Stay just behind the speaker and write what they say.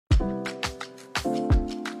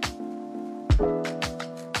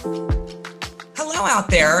Hello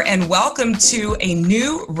out there, and welcome to a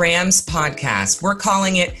new Rams podcast. We're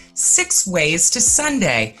calling it 6 Ways to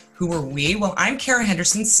Sunday. Who are we? Well, I'm Kara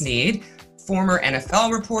Henderson Snead, former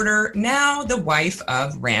NFL reporter, now the wife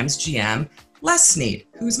of Rams GM Les Snead,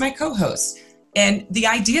 who's my co-host. And the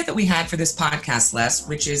idea that we had for this podcast, Les,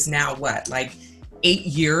 which is now like 8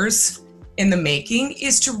 years in the making,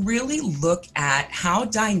 is to really look at how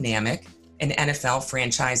dynamic an NFL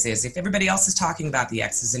franchise is. If everybody else is talking about the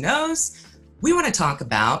X's and O's, we want to talk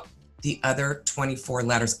about the other 24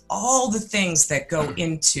 letters, all the things that go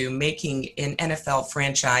into making an NFL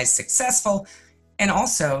franchise successful, and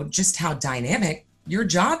also just how dynamic your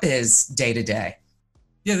job is day to day.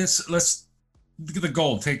 Yeah, let's look at the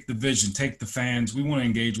goal, take the vision, take the fans. We want to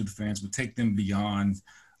engage with the fans, but take them beyond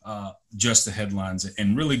just the headlines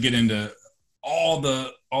and really get into all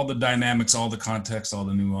the dynamics, all the context, all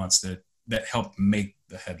the nuance that help make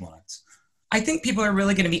the headlines. I think people are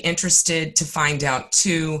really going to be interested to find out,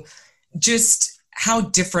 too, just how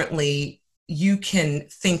differently you can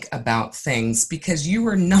think about things, because you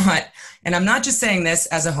are not, and I'm not just saying this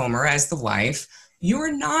as a homer, as the wife, you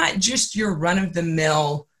are not just your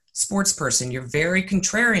run-of-the-mill sports person. You're very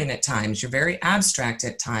contrarian at times. You're very abstract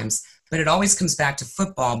at times, but it always comes back to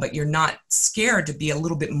football, but you're not scared to be a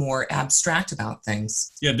little bit more abstract about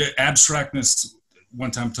things. Yeah, the abstractness,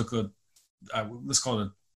 one time took let's call it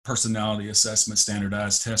a personality assessment,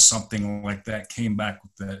 standardized test, something like that, came back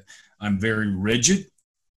with that. I'm very rigid.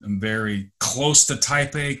 I'm very close to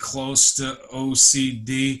type A, close to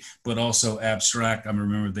OCD, but also abstract. I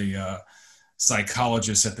remember the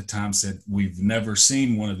psychologist at the time said, "We've never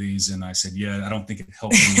seen one of these." And I said, "Yeah, I don't think it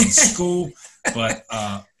helped me in school, but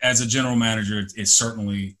as a general manager, it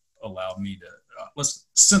certainly allowed me to let's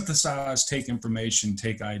synthesize, take information,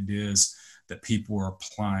 take ideas that people are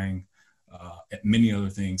applying at many other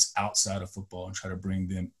things outside of football and try to bring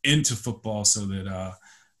them into football so that,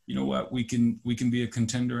 we can be a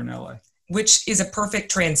contender in LA." Which is a perfect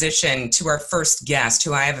transition to our first guest,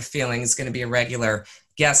 who I have a feeling is going to be a regular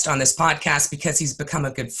guest on this podcast because he's become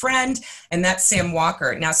a good friend, and that's Sam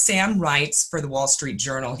Walker. Now, Sam writes for the Wall Street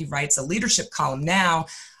Journal. He writes a leadership column now.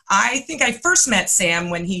 I think I first met Sam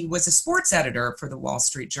when he was a sports editor for the Wall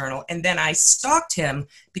Street Journal, and then I stalked him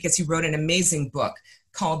because he wrote an amazing book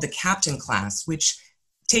called The Captain Class, which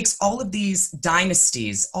takes all of these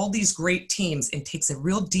dynasties, all these great teams, and takes a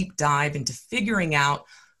real deep dive into figuring out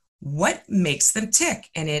what makes them tick.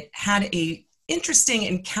 And it had a interesting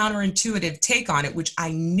and counterintuitive take on it, which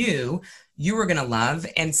I knew you were going to love.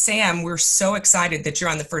 And Sam, we're so excited that you're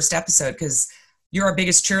on the first episode because you're our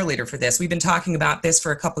biggest cheerleader for this. We've been talking about this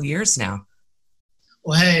for a couple years now.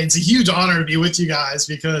 Well, hey, it's a huge honor to be with you guys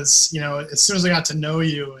because, as soon as I got to know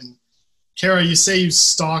you, and Kara, you say you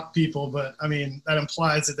stalk people, but I mean, that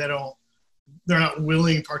implies that they're not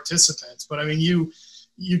willing participants. But I mean,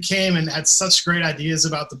 you came and had such great ideas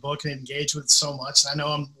about the book and engaged with so much. And I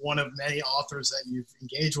know I'm one of many authors that you've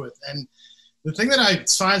engaged with. And the thing that I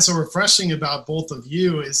find so refreshing about both of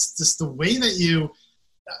you is just the way that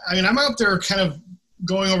I'm out there kind of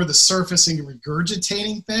going over the surface and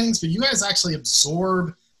regurgitating things, but you guys actually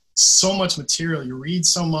absorb so much material. You read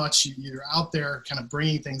so much, you're out there kind of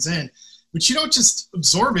bringing things in, but you don't just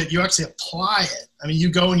absorb it, you actually apply it. I mean, you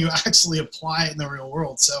go and you actually apply it in the real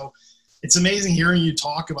world. So it's amazing hearing you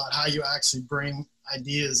talk about how you actually bring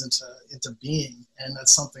ideas into being. And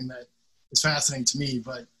that's something that is fascinating to me.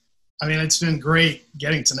 But I mean, it's been great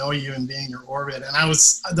getting to know you and being in your orbit.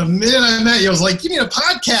 And the minute I met you, I was like, "You need a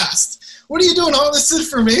podcast. What are you doing? All this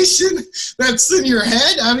information that's in your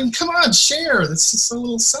head? I mean, come on, share." That's just a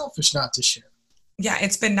little selfish not to share. Yeah,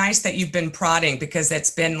 it's been nice that you've been prodding, because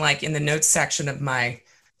it's been like in the notes section of my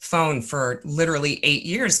phone for literally 8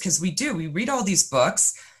 years, because we read all these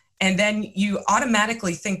books, and then you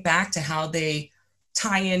automatically think back to how they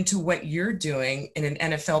tie into what you're doing in an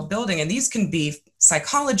NFL building. And these can be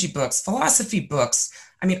psychology books, philosophy books,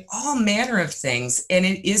 I mean, all manner of things. And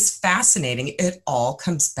it is fascinating. It all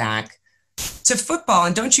comes back to football.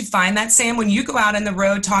 And don't you find that, Sam, when you go out on the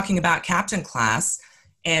road talking about Captain Class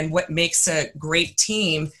and what makes a great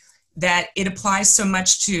team, that it applies so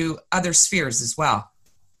much to other spheres as well?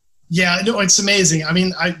 Yeah, no, it's amazing. I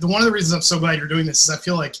mean, one of the reasons I'm so glad you're doing this is I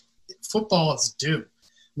feel like football is due.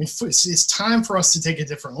 I mean, it's time for us to take a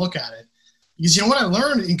different look at it. Because, what I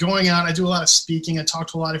learned in going out, I do a lot of speaking. I talk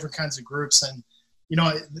to a lot of different kinds of groups. And,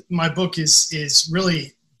 my book is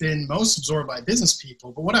really been most absorbed by business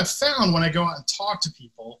people. But what I've found when I go out and talk to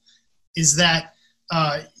people is that,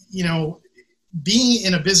 being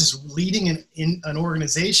in a business, leading in an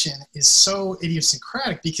organization is so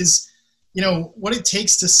idiosyncratic because, what it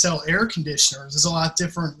takes to sell air conditioners is a lot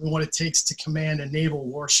different than what it takes to command a naval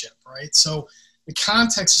warship, right? So the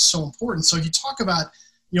context is so important. So if you talk about,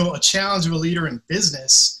 a challenge of a leader in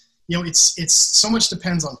business, it's so much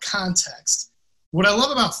depends on context. What I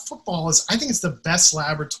love about football is I think it's the best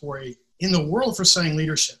laboratory in the world for studying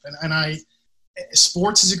leadership. And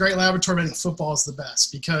sports is a great laboratory, but I think football is the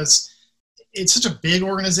best because it's such a big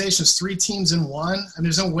organization. It's 3 teams in one. And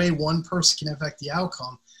there's no way one person can affect the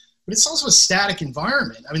outcome. But it's also a static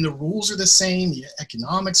environment. I mean, the rules are the same. The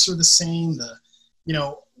economics are the same.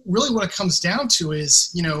 Really what it comes down to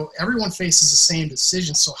is, everyone faces the same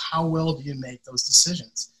decision. So how well do you make those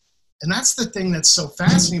decisions? And that's the thing that's so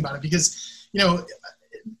fascinating about it because,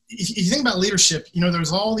 if you think about leadership,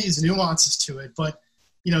 there's all these nuances to it, but,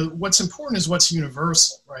 what's important is what's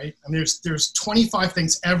universal, right? I mean, there's 25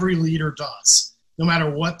 things every leader does, no matter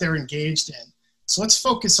what they're engaged in. So let's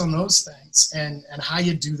focus on those things and how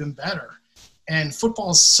you do them better. And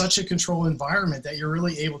football is such a controlled environment that you're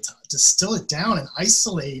really able to distill it down and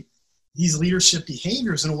isolate these leadership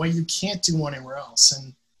behaviors in a way you can't do anywhere else.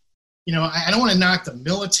 And, I don't want to knock the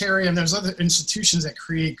military, and there's other institutions that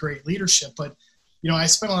create great leadership, but, I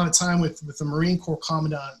spent a lot of time with the Marine Corps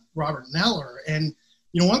Commandant Robert Neller. And,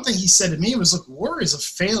 one thing he said to me was, look, war is a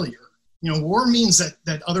failure. War means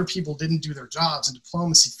that other people didn't do their jobs and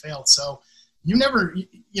diplomacy failed. So you never,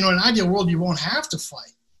 in an ideal world, you won't have to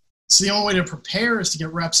fight. So the only way to prepare is to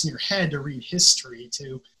get reps in your head, to read history,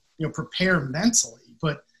 to, prepare mentally.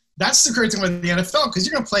 But that's the great thing about the NFL, because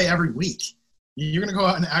you're going to play every week. You're going to go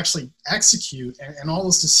out and actually execute, and all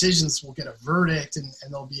those decisions will get a verdict, and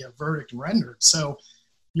there'll be a verdict rendered. So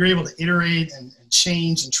you're able to iterate and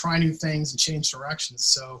change and try new things and change directions.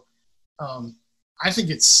 So I think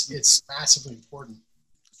it's massively important.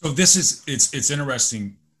 So it's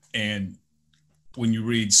interesting. And when you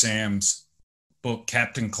read Sam's book,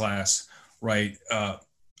 Captain Class, right,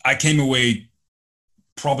 I came away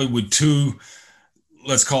probably with 2,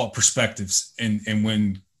 let's call it perspectives. And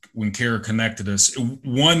when Kara connected us,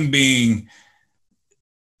 one being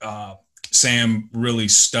Sam really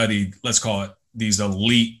studied, let's call it, these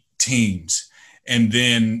elite teams. And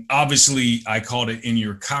then obviously I called it in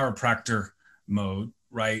your chiropractor mode,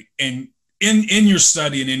 right? And in your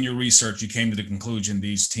study and in your research, you came to the conclusion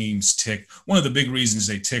these teams ticked. One of the big reasons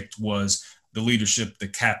they ticked was the leadership, the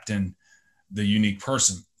captain, the unique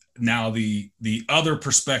person. Now, the other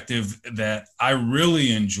perspective that I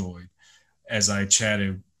really enjoyed as I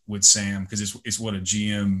chatted with Sam, because it's what a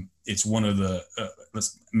GM, it's one of the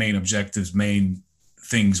main objectives, main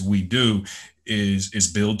things we do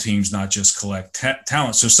is build teams, not just collect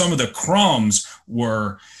talent. So some of the crumbs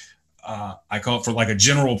were, I call it for like a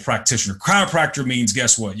general practitioner. Chiropractor means,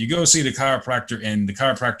 guess what? You go see the chiropractor and the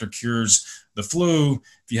chiropractor cures the flu.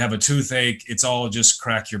 If you have a toothache, it's all just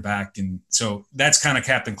crack your back. And so that's kind of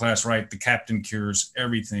Captain Class, right? The captain cures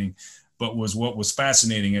everything. But what was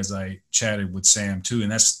fascinating as I chatted with Sam too,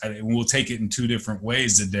 and we'll take it in 2 different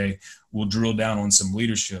ways today. We'll drill down on some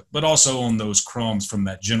leadership, but also on those crumbs from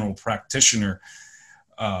that general practitioner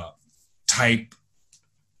type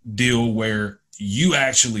deal where you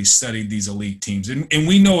actually studied these elite teams. And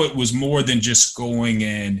we know it was more than just going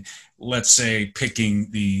and, let's say,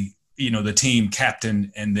 picking the team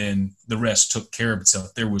captain and then the rest took care of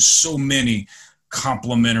itself. There was so many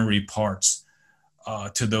complementary parts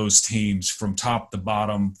to those teams from top to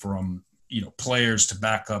bottom, from players to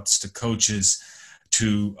backups to coaches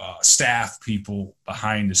to staff people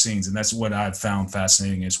behind the scenes. And that's what I've found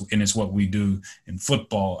fascinating, and it's what we do in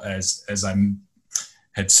football. As I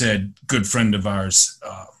had said, good friend of ours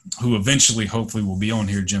who eventually hopefully will be on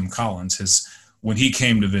here, Jim Collins, when he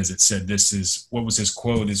came to visit, said what was his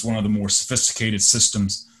quote, is one of the more sophisticated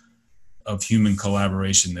systems of human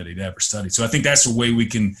collaboration that he'd ever studied. So I think that's the way we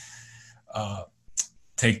can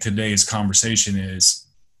take today's conversation, is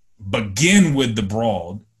begin with the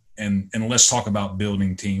broad and let's talk about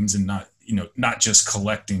building teams and not just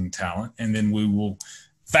collecting talent. And then we will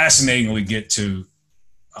fascinatingly get to,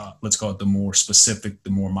 let's call it the more specific,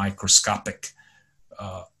 the more microscopic.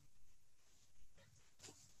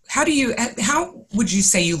 How would you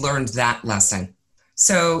say you learned that lesson?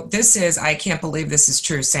 So I can't believe this is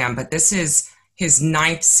true, Sam, but this is his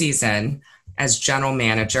 9th season as general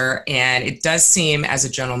manager. And it does seem as a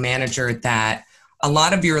general manager that a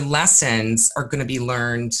lot of your lessons are going to be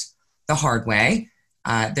learned the hard way.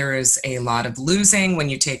 There is a lot of losing when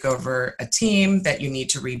you take over a team that you need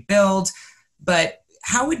to rebuild. But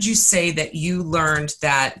how would you say that you learned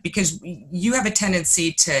that? Because you have a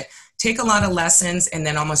tendency to take a lot of lessons and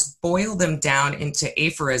then almost boil them down into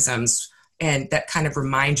aphorisms, and that kind of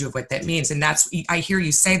remind you of what that means. And I hear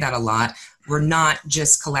you say that a lot. We're not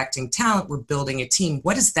just collecting talent, we're building a team.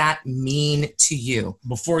 What does that mean to you?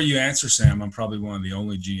 Before you answer, Sam, I'm probably one of the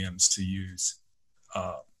only GMs to use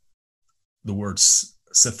the word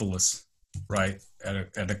syphilis, right,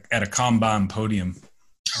 at a combine podium.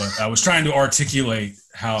 But I was trying to articulate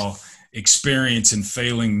how experience and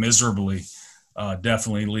failing miserably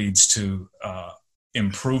definitely leads to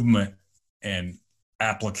improvement and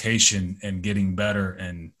application and getting better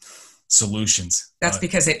and solutions. That's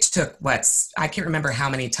because it took I can't remember how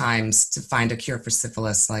many times to find a cure for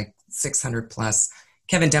syphilis, like 600 plus.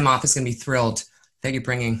 Kevin Demoff is going to be thrilled that you're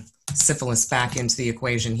bringing syphilis back into the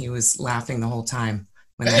equation. He was laughing the whole time.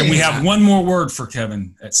 And we have one more word for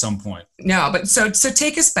Kevin at some point. No, but so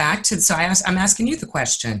take us back to, I'm asking you the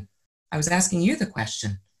question. I was asking you the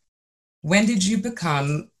question. When did you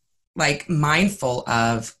become like mindful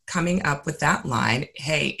of coming up with that line?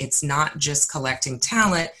 Hey, it's not just collecting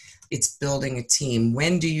talent, it's building a team.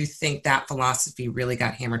 When do you think that philosophy really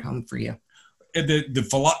got hammered home for you?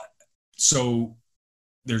 So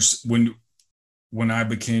there's when I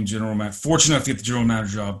became general manager, fortunate enough to get the general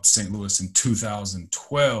manager job at St. Louis in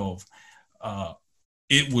 2012,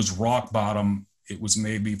 it was rock bottom. It was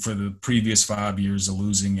maybe for the previous 5 years of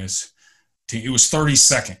losing us. It was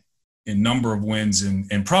 32nd in number of wins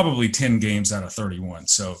and probably 10 games out of 31.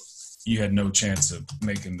 So you had no chance of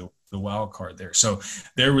making the wild card there. So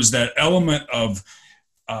there was that element of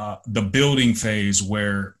the building phase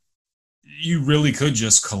where you really could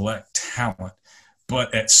just collect talent.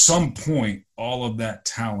 But at some point, all of that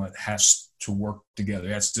talent has to work together.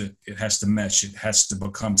 It has to mesh. It has to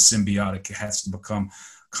become symbiotic. It has to become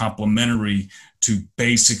complementary to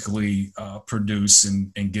basically produce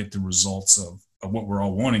and get the results of what we're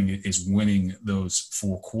all wanting is winning those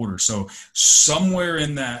 4 quarters. So somewhere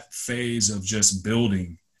in that phase of just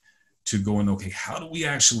building to going, okay, how do we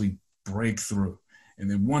actually break through? And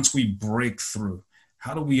then once we break through,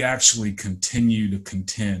 how do we actually continue to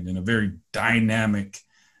contend in a very dynamic,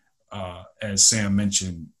 as Sam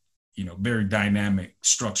mentioned, very dynamic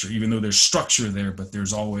structure, even though there's structure there, but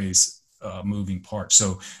there's always moving parts.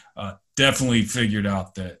 So definitely figured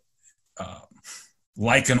out that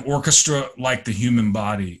like an orchestra, like the human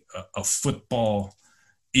body, a football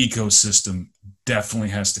ecosystem definitely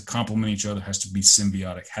has to complement each other, has to be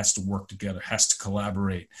symbiotic, has to work together, has to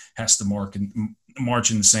collaborate, has to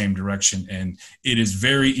march in the same direction. And it is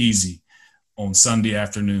very easy on Sunday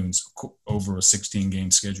afternoons over a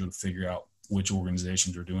 16-game schedule to figure out which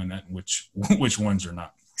organizations are doing that and which ones are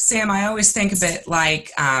not. Sam, I always think of it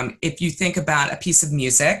like if you think about a piece of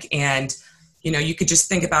music and you could just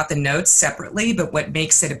think about the notes separately, but what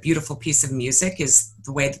makes it a beautiful piece of music is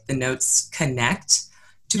the way that the notes connect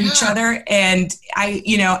to each other. And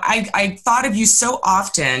I thought of you so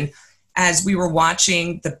often as we were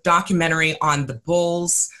watching the documentary on the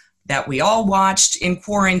Bulls that we all watched in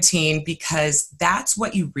quarantine, because that's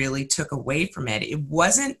what you really took away from it. It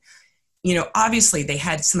wasn't, obviously they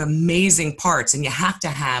had some amazing parts and you have to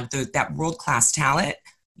have that world-class talent.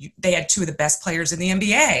 They had 2 of the best players in the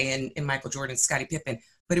NBA in Michael Jordan and Scottie Pippen,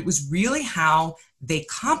 but it was really how they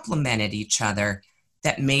complemented each other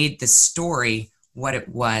that made the story what it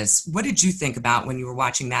was. What did you think about when you were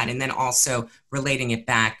watching that, and then also relating it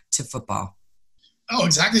back to football? Oh,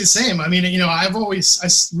 exactly the same. I mean, I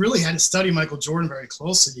really had to study Michael Jordan very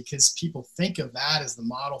closely because people think of that as the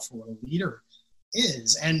model for what a leader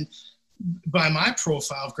is. And by my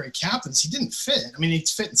profile of great captains, he didn't fit. I mean, he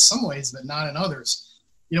fit in some ways, but not in others.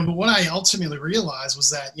 But what I ultimately realized was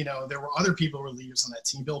that, there were other people who were leaders on that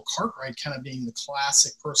team, Bill Cartwright kind of being the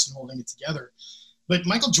classic person holding it together. But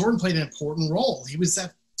Michael Jordan played an important role. He was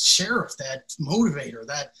that sheriff, that motivator,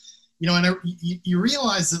 that, you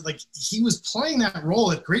realize that like he was playing that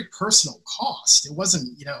role at great personal cost. It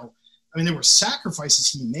wasn't, there were sacrifices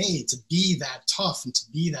he made to be that tough and to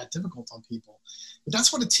be that difficult on people. But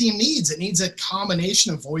that's what a team needs. It needs a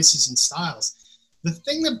combination of voices and styles. The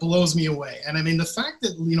thing that blows me away, and the fact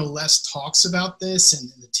that, Les talks about this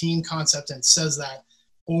and the team concept and says that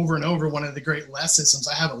over and over, one of the great lessons,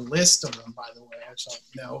 I have a list of them, by the way.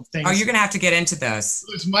 Things. Oh, you're going to have to get into this.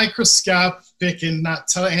 It's microscopic and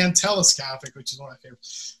and telescopic, which is one of my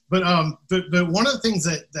favorites. But one of the things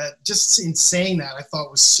that just in saying that I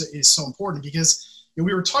thought is so important, because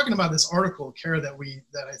we were talking about this article, Kara, that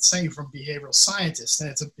I sent you from behavioral scientists,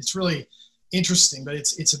 and it's really interesting, but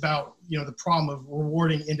it's about the problem of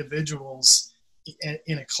rewarding individuals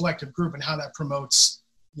in a collective group and how that promotes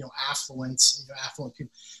affluence, affluent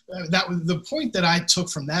people. That was the point that I took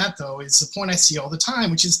from that, though, is the point I see all the time,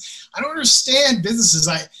 which is I don't understand businesses.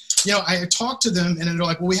 I talk to them and they're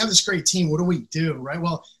like, well, we have this great team. What do we do? Right.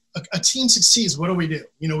 Well, a team succeeds. What do?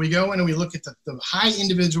 We go in and we look at the high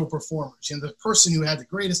individual performers, the person who had the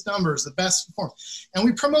greatest numbers, the best performance, and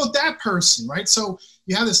we promote that person. Right. So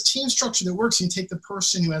you have this team structure that works and you take the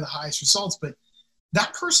person who had the highest results, but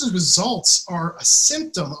that person's results are a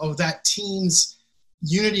symptom of that team's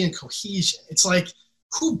unity and cohesion. It's like,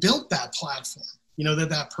 who built that platform,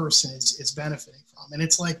 that person is benefiting from? And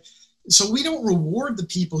it's like, so we don't reward the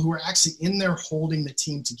people who are actually in there holding the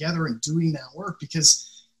team together and doing that work,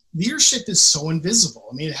 because leadership is so invisible.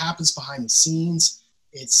 I mean, it happens behind the scenes.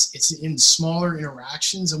 It's in smaller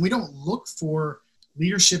interactions, and we don't look for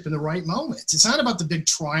leadership in the right moments. It's not about the big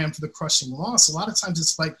triumph or the crushing loss. A lot of times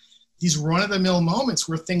it's like these run-of-the-mill moments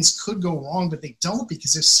where things could go wrong, but they don't,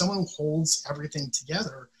 because there's someone who holds everything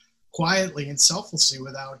together quietly and selflessly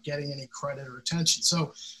without getting any credit or attention.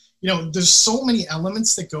 So, there's so many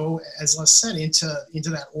elements that go, as Les said, into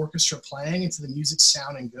that orchestra playing, into the music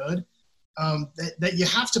sounding good, that you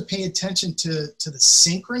have to pay attention to the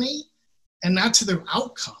synchrony and not to the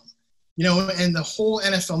outcome, and the whole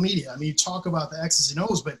NFL media. I mean, you talk about the X's and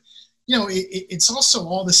O's, but it's also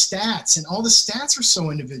all the stats, and all the stats are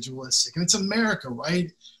so individualistic. And it's America,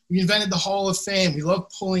 right? We invented the Hall of Fame. We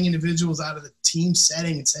love pulling individuals out of the team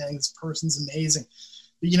setting and saying this person's amazing.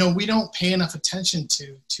 But, we don't pay enough attention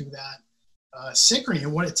to that synchrony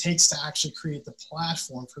and what it takes to actually create the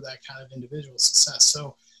platform for that kind of individual success.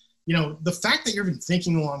 So, the fact that you're even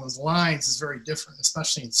thinking along those lines is very different,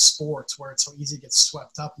 especially in sports, where it's so easy to get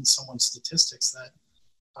swept up in someone's statistics that,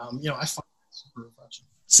 I find super refreshing.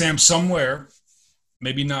 Sam, somewhere,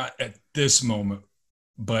 maybe not at this moment,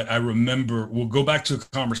 but I remember, we'll go back to a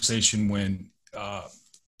conversation when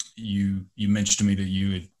you mentioned to me that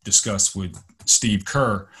you had discussed with Steve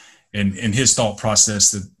Kerr and his thought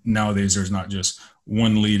process that nowadays there's not just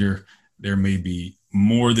one leader, there may be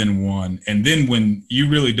more than one. And then when you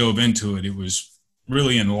really dove into it, it was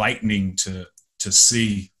really enlightening to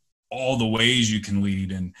see all the ways you can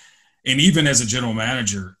lead. And even as a general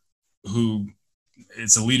manager who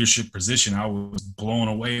it's a leadership position, I was blown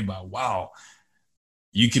away by, wow,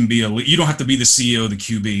 you can be you don't have to be the CEO, the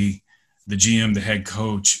QB, the GM, the head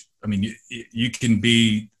coach. I mean, you can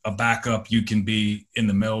be a backup, you can be in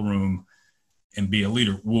the mailroom and be a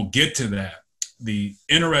leader. We'll get to that. The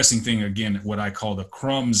interesting thing, again, what I call the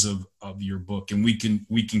crumbs of your book, and we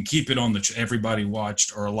can keep it on everybody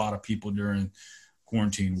watched, or a lot of people during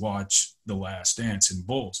quarantine watch The Last Dance and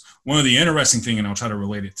Bulls. One of the interesting thing, and I'll try to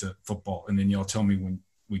relate it to football, and then y'all tell me when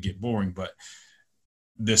we get boring, but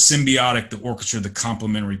the symbiotic, the orchestra, the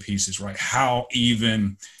complementary pieces, right? How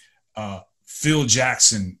even Phil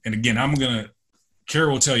Jackson, and again, Kara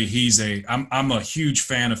will tell you I'm a huge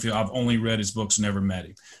fan of Phil. I've only read his books, never met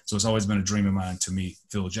him. So it's always been a dream of mine to meet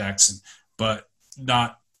Phil Jackson, but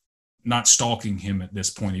not stalking him at this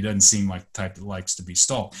point. He doesn't seem like the type that likes to be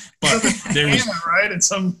stalked. But there was right in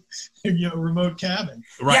some remote cabin.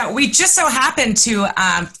 Right. Yeah, we just so happened to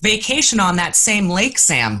vacation on that same lake,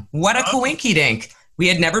 Sam. What a coinky dink. We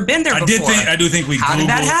had never been there before. I do think we Googled. How did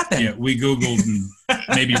that happen? Yeah, we Googled and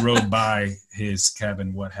maybe rode by his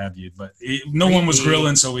cabin, what have you. But no one was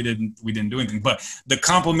grilling, so we didn't do anything. But the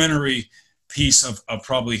complimentary piece of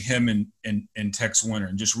probably him and Tex Winter,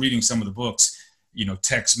 and just reading some of the books,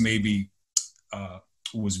 Tex maybe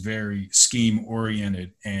was very scheme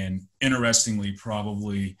oriented, and interestingly,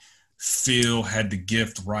 probably Phil had the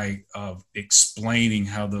gift right of explaining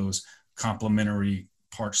how those complementary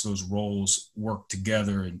parts, those roles work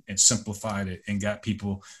together, and simplified it and got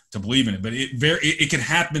people to believe in it. But it can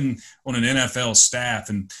happen on an NFL staff,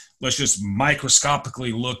 and let's just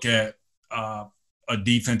microscopically look at a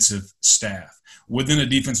defensive staff. Within a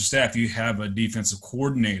defensive staff, you have a defensive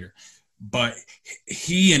coordinator, but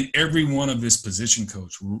he and every one of his position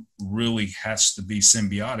coach really has to be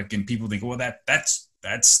symbiotic. And people think, well, that's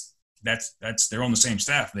they're on the same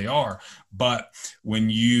staff. They are. But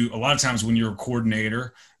a lot of times when you're a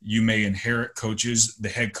coordinator, you may inherit coaches, the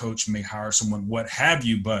head coach may hire someone, what have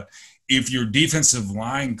you. But if your defensive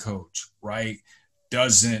line coach, right,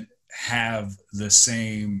 doesn't have the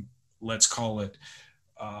same, let's call it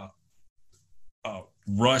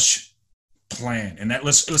rush plan, and that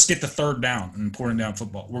let's get the third down and important down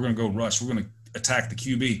football. We're going to go rush. We're going to attack the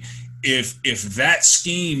QB. If that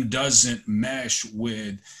scheme doesn't mesh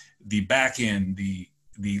with the back end, the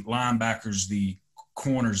linebackers, the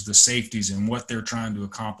corners, the safeties, and what they're trying to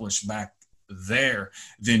accomplish back there,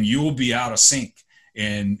 then you'll be out of sync.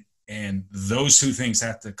 And those two things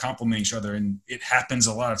have to complement each other. And it happens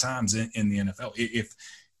a lot of times in the NFL.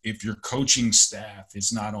 If your coaching staff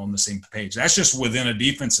is not on the same page, that's just within a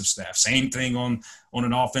defensive staff. Same thing on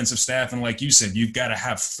an offensive staff. And like you said, you've got to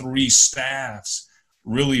have three staffs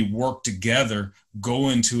really work together, go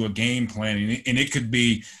into a game plan. And it could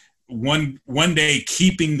be one day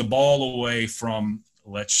keeping the ball away from,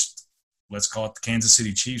 let's let's call it the Kansas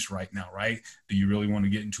City Chiefs right now, right? Do you really want to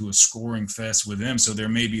get into a scoring fest with them? So there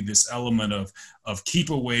may be this element of keep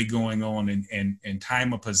away going on and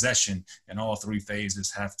time of possession, and all three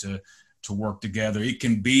phases have to work together. It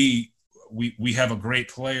can be, we have a great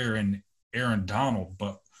player in Aaron Donald,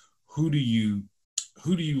 but who do you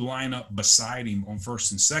line up beside him on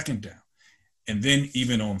first and second down? And then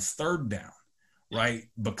even on third down, right?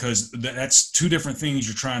 Because that's two different things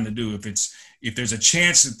you're trying to do. If there's a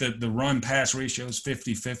chance that the run pass ratio is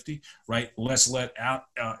 50-50, right? Let's let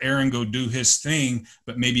Aaron go do his thing,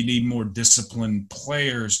 but maybe need more disciplined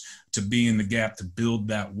players to be in the gap to build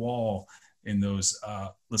that wall in those,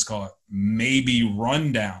 let's call it maybe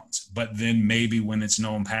rundowns, but then maybe when it's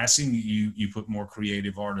known passing, you put more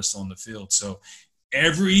creative artists on the field. So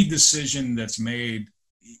every decision that's made,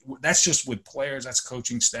 that's just with players, that's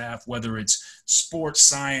coaching staff, whether it's sports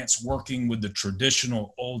science, working with the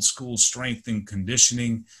traditional old school strength and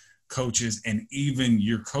conditioning coaches, and even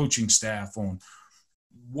your coaching staff on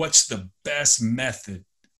what's the best method,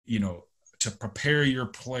 to prepare your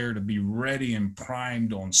player to be ready and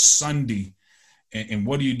primed on Sunday. And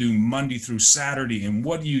what do you do Monday through Saturday? And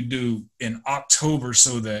what do you do in October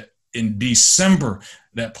so that in December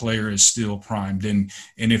that player is still primed? And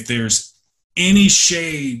if there's any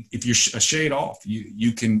shade, if you're a shade off,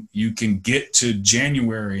 you can get to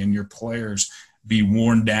January and your players be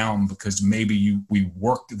worn down because maybe we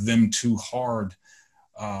worked them too hard,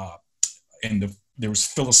 and there was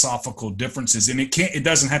philosophical differences. And it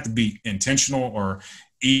doesn't have to be intentional or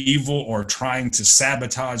evil or trying to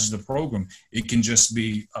sabotage the program. It can just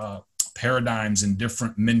be paradigms and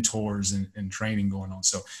different mentors and training going on.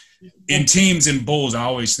 So in teams and Bulls, I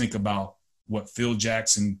always think about what Phil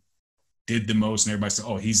Jackson did the most, and everybody said,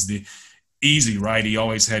 oh, he's the easy, right? He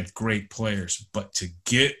always had great players. But to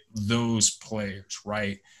get those players,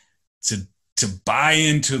 right, to buy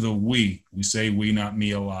into the we say we, not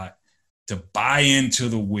me a lot, to buy into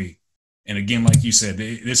the we. And again, like you said,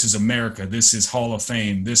 this is America. This is Hall of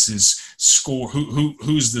Fame. This is score.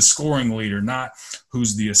 Who's the scoring leader, not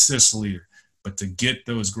who's the assist leader. But to get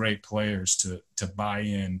those great players to buy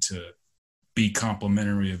in, to be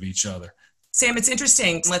complimentary of each other. Sam, it's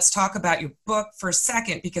interesting. Let's talk about your book for a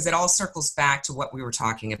second, because it all circles back to what we were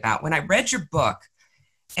talking about. When I read your book,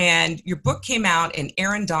 and your book came out, and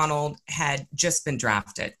Aaron Donald had just been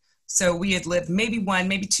drafted. So we had lived maybe 1,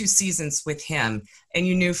 maybe 2 seasons with him, and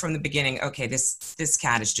you knew from the beginning, okay, this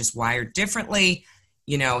cat is just wired differently.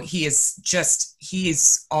 He's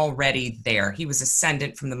already there. He was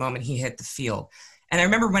ascendant from the moment he hit the field. And I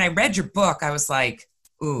remember when I read your book, I was like,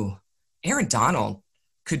 ooh, Aaron Donald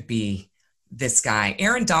could be this guy.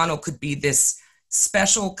 Aaron Donald could be this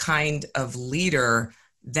special kind of leader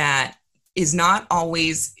that is not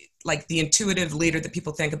always like the intuitive leader that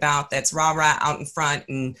people think about, that's rah-rah out in front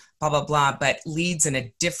and blah, blah, blah, but leads in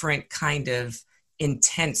a different kind of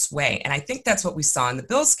intense way. And I think that's what we saw in the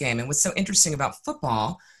Bills game. And what's so interesting about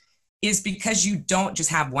football is because you don't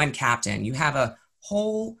just have one captain, you have a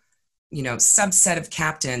whole, subset of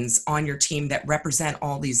captains on your team that represent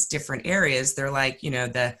all these different areas. They're like,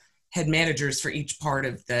 the head managers for each part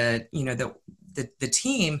of the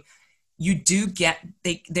team. You do get,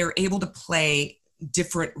 they're able to play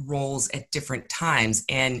different roles at different times.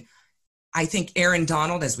 And I think Aaron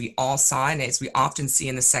Donald, as we all saw, and as we often see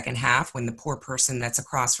in the second half, when the poor person that's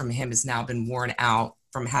across from him has now been worn out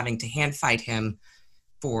from having to hand fight him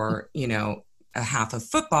for, a half of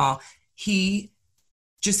football, he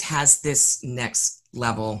just has this next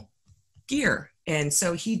level gear. And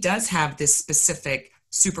so he does have this specific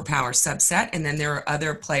superpower subset. And then there are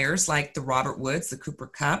other players like the Robert Woods, the Cooper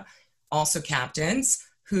Kupp, also captains,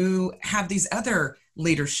 who have these other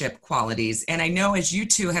leadership qualities. And I know as you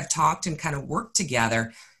two have talked and kind of worked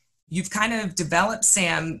together, you've kind of developed,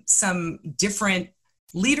 Sam, some different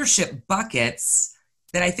leadership buckets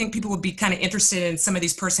that I think people would be kind of interested in, some of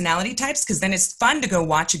these personality types, because then it's fun to go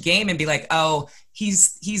watch a game and be like, oh,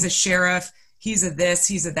 he's a sheriff, he's a this,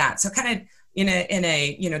 he's a that. So kind of in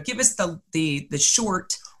a give us the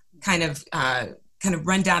short kind of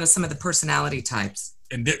rundown of some of the personality types.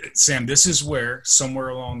 And Sam, this is where somewhere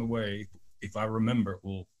along the way, if I remember,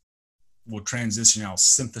 we'll transition. I'll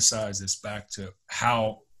synthesize this back to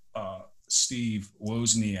how Steve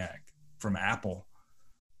Wozniak from Apple,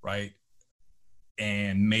 right,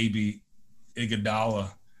 and maybe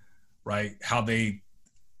Iguodala, right,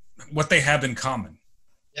 what they have in common,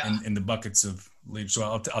 in the buckets of leaders. So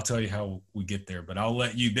I'll tell you how we get there, but I'll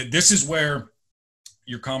let you. This is where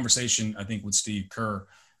your conversation, I think, with Steve Kerr,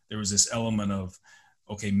 there was this element of,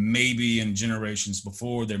 okay, maybe in generations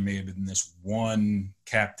before there may have been this one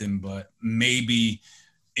captain, but maybe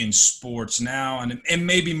in sports now, and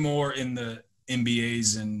maybe more in the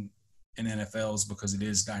NBAs and NFLs, because it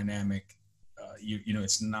is dynamic. You know,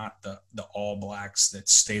 it's not the All Blacks that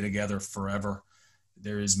stay together forever.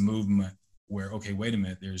 There is movement where, okay, wait a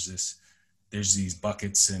minute, there's these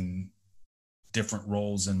buckets and different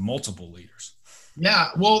roles and multiple leaders. Yeah,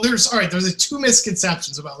 well, there's two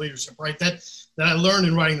misconceptions about leadership, right? That I learned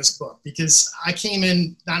in writing this book, because I came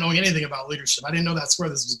in not knowing anything about leadership. I didn't know that's where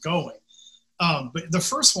this was going. But the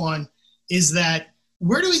first one is that,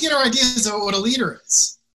 where do we get our ideas about what a leader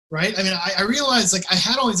is, right? I mean, I realized, like, I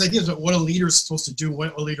had all these ideas about what a leader is supposed to do,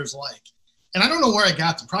 what a leader's like. And I don't know where I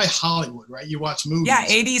got them. Probably Hollywood, right? You watch movies. Yeah,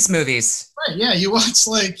 80s movies. Right, yeah. You watch,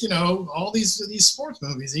 like, you know, all these sports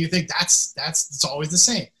movies, and you think it's always the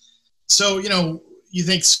same. So, you know, you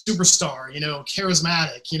think superstar, you know,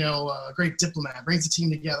 charismatic, you know, a great diplomat, brings the team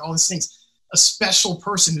together, all these things. A special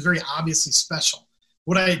person who's very obviously special.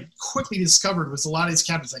 What I quickly discovered was a lot of these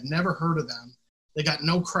captains, I'd never heard of them. They got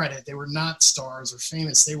no credit. They were not stars or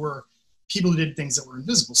famous. They were people who did things that were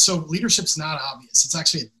invisible. So leadership's not obvious. It's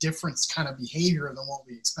actually a different kind of behavior than what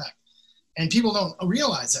we expect. And people don't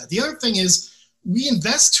realize that. The other thing is, we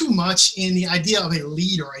invest too much in the idea of a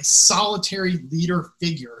leader, a solitary leader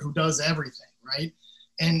figure who does everything, right?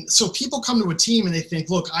 And so people come to a team and they think,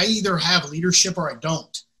 look, I either have leadership or I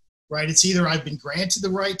don't, right? It's either I've been granted the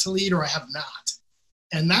right to lead or I have not.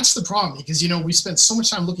 And that's the problem, because, you know, we spend so much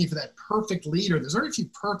time looking for that perfect leader. There's very few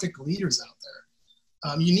perfect leaders out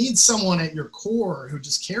there. You need someone at your core who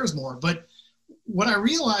just cares more. But what I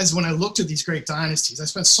realized when I looked at these great dynasties, I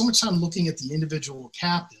spent so much time looking at the individual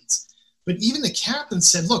captains. But even the captain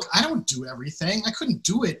said, look, I don't do everything. I couldn't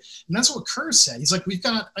do it. And that's what Kerr said. He's like, we've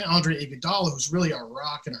got Andre Iguodala, who's really our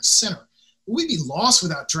rock and our center. But we'd be lost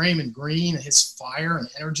without Draymond Green and his fire and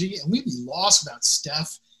energy. And we'd be lost without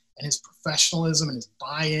Steph and his professionalism and his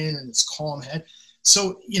buy-in and his calm head.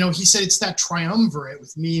 So, you know, he said it's that triumvirate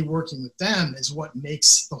with me working with them is what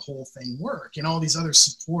makes the whole thing work, and all these other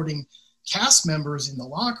supporting cast members in the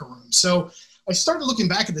locker room. So I started looking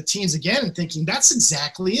back at the teams again and thinking, that's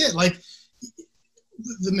exactly it. Like,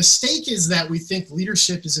 the mistake is that we think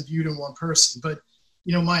leadership is viewed in one person. But,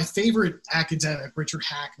 you know, my favorite academic, Richard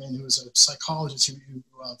Hackman, who was a psychologist who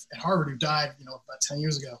at Harvard, who died, you know, about 10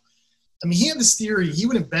 years ago. I mean, he had this theory. He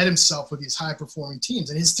would embed himself with these high-performing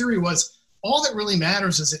teams. And his theory was, all that really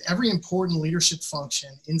matters is that every important leadership function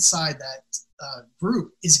inside that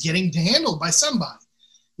group is getting handled by somebody.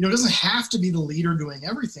 You know, it doesn't have to be the leader doing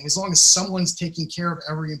everything, as long as someone's taking care of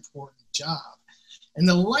every important job. And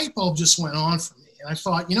the light bulb just went on for me. And I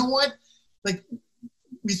thought, you know what? Like,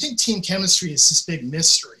 we think team chemistry is this big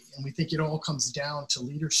mystery, and we think it all comes down to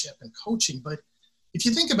leadership and coaching. But if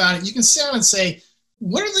you think about it, you can sit down and say,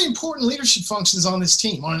 what are the important leadership functions on this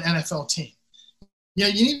team, on an NFL team? You know,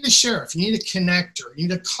 you need a sheriff, you need a connector, you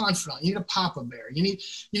need a confidant, you need a papa bear, you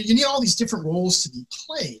need all these different roles to be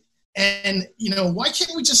played. And, you know, why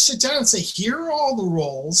can't we just sit down and say, here are all the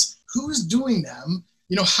roles, who's doing them,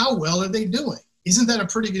 you know, how well are they doing? Isn't that a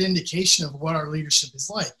pretty good indication of what our leadership is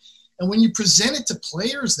like? And when you present it to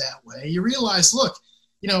players that way, you realize, look,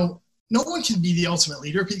 you know, no one can be the ultimate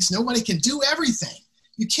leader because nobody can do everything.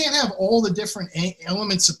 You can't have all the different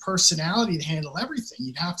elements of personality to handle everything.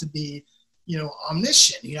 You'd have to be, you know,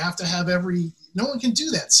 omniscient. You have to have no one can do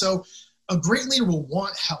that. So a great leader will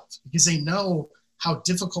want help because they know how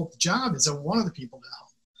difficult the job is of one of the people to help.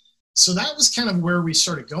 So that was kind of where we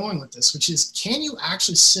started going with this, which is, can you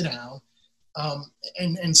actually sit down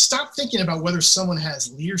and stop thinking about whether someone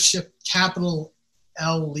has leadership, capital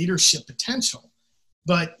L leadership potential,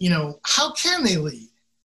 but, you know, how can they lead?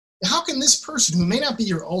 How can this person, who may not be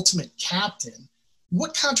your ultimate captain,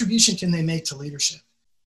 what contribution can they make to leadership?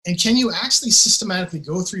 And can you actually systematically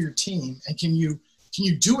go through your team, and can you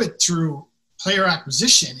do it through player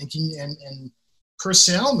acquisition and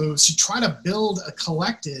personnel moves to try to build a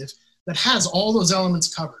collective that has all those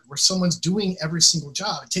elements covered, where someone's doing every single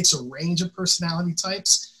job? It takes a range of personality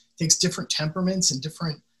types, it takes different temperaments and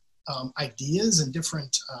different ideas and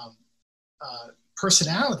different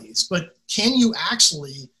personalities. But can you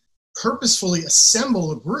actually purposefully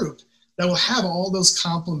assemble a group that will have all those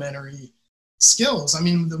complementary skills? I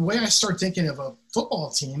mean, the way I start thinking of a football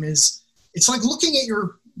team is, it's like looking at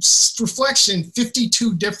your reflection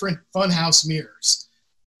 52 different funhouse mirrors,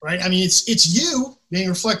 right? I mean, it's you being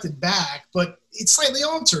reflected back, but it's slightly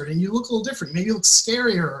altered and you look a little different. Maybe you look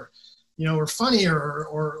scarier, you know, or funnier,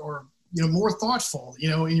 or you know, more thoughtful, you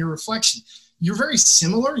know, in your reflection. You're very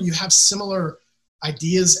similar. You have similar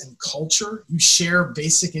ideas and culture. You share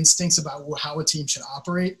basic instincts about how a team should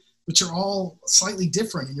operate, but you're all slightly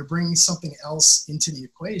different, and you're bringing something else into the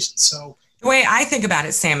equation. So The way I think about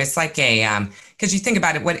it, Sam, it's like because you think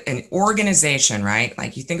about it, what an organization, right?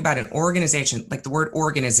 Like you think about an organization, like the word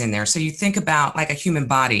organ is in there. So you think about like a human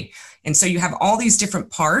body. And so you have all these different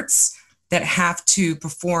parts that have to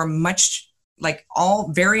perform like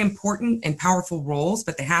all very important and powerful roles,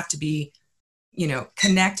 but they have to be,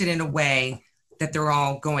 connected in a way that they're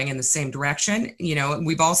all going in the same direction.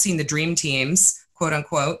 We've all seen the dream teams, quote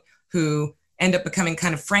unquote, who end up becoming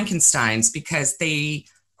kind of Frankensteins because they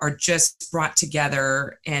are just brought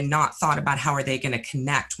together and not thought about how are they going to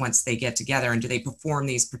connect once they get together, and do they perform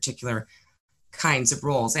these particular kinds of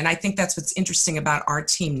roles. And I think that's what's interesting about our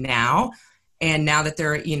team now. And now that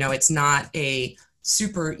they're, it's not a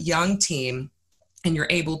super young team and you're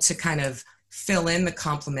able to kind of fill in the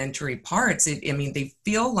complementary parts. They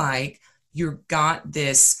feel like you've got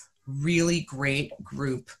this really great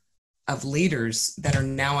group of leaders that are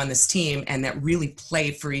now on this team and that really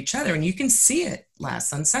play for each other. And you can see it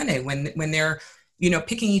last on Sunday when they're,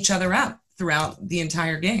 picking each other up throughout the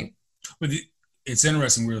entire game. But it's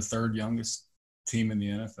interesting. We're the third youngest team in the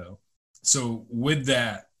NFL. So with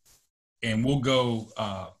that, and we'll go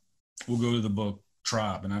to the book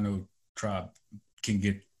Tribe. And I know Tribe can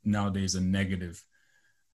get nowadays a negative,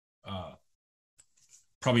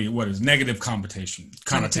 probably what is negative connotation.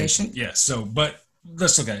 Yes. So, but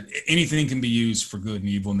let's look at it. Anything can be used for good and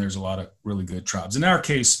evil, and there's a lot of really good tribes. In our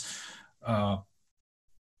case,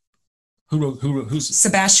 who's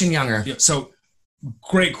Sebastian Younger? Yeah. So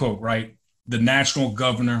great quote, right? The national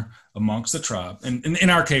governor amongst the tribe, and in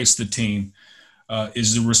our case, the team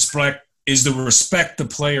is the respect the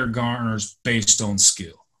player garners based on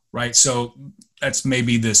skill, right? So that's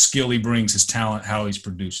maybe the skill he brings, his talent, how he's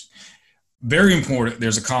produced. Very important.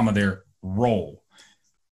 There's a comma there. Role.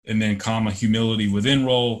 And then comma, humility within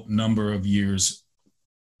role, number of years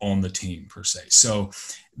on the team per se. So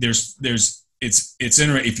it's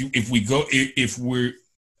interesting.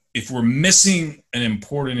 If we're missing an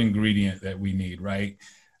important ingredient that we need, right?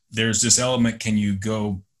 There's this element. Can you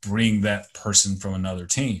go bring that person from another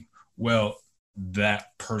team? Well,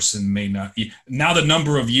 that person may not. Now the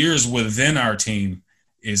number of years within our team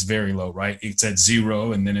is very low, right? It's at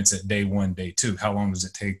 0, and then it's at day 1, day 2. How long does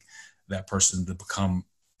it take that person to become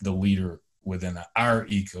the leader within our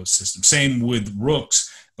ecosystem? Same with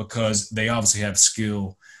rooks, because they obviously have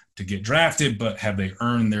skill to get drafted, but have they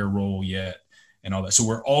earned their role yet, and all that. So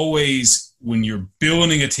we're always, when you're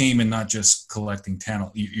building a team and not just collecting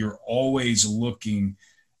talent, you're always looking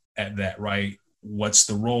at that, right? What's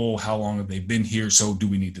the role? How long have they been here? So do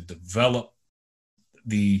we need to develop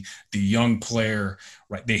the young player,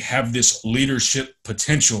 right? They have this leadership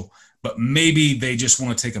potential, but maybe they just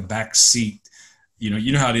want to take a back seat. You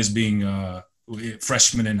know how it is being a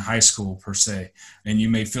freshman in high school per se, and you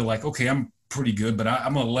may feel like, okay, I'm pretty good, but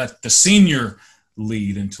I'm going to let the senior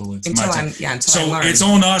lead until my time. So it's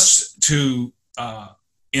on us to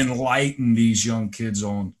enlighten these young kids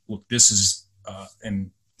on, look, this is, and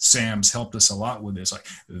Sam's helped us a lot with this. Like,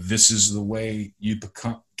 this is the way you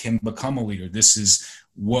can become a leader. This is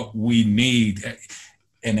what we need.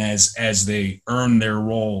 And as they earn their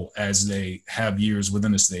role, as they have years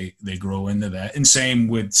within us, they grow into that. And same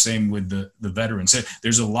with the veterans.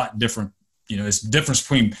 There's a lot different, it's the difference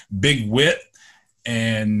between Big Wit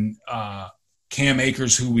and Cam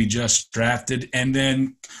Akers, who we just drafted, and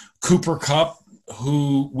then Cooper Kupp,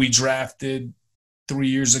 who we drafted 3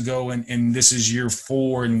 years ago, and this is year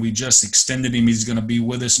 4, and we just extended him. He's going to be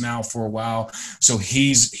with us now for a while. So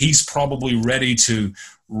he's probably ready to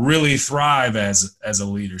really thrive as a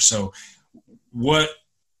leader. So what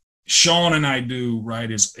Sean and I do, right,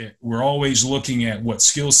 is we're always looking at what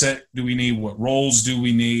skill set do we need, what roles do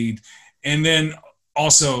we need, and then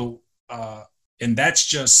also, and that's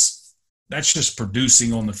just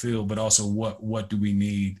producing on the field, but also what do we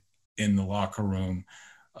need in the locker room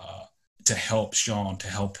to help Sean, to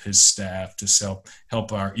help his staff, to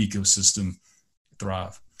help our ecosystem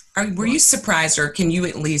thrive. Were you surprised, or can you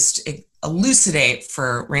at least elucidate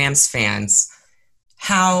for Rams fans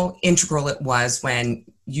how integral it was when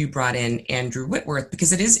you brought in Andrew Whitworth?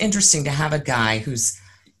 Because it is interesting to have a guy who's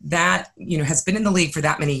that, has been in the league for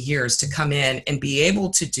that many years to come in and be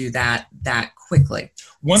able to do that quickly,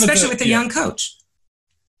 especially with a young coach.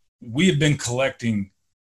 We have been collecting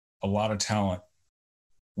a lot of talent.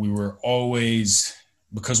 We were always,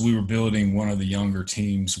 because we were building one of the younger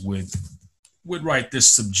teams would write this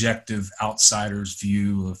subjective outsider's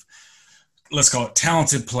view of, let's call it,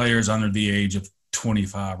 talented players under the age of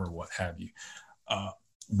 25 or what have you.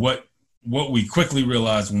 What we quickly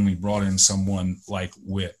realized when we brought in someone like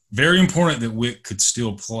Witt, very important that Witt could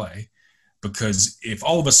still play, because if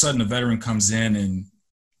all of a sudden a veteran comes in and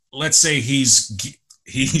let's say he's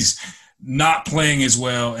not playing as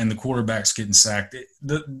well and the quarterback's getting sacked,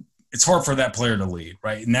 it's hard for that player to lead,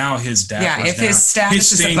 right? Now his dad if down. His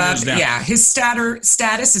status is above, down. His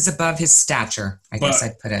status is above his stature. I guess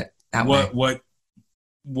I'd put it that way.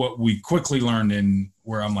 What we quickly learned, and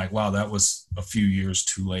where I'm like, wow, that was a few years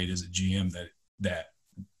too late as a GM, that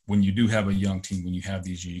when you do have a young team, when you have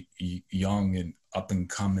these young and up and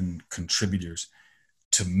coming contributors,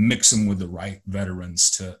 to mix them with the right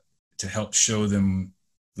veterans to help show them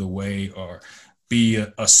the way, or be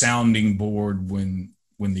a sounding board when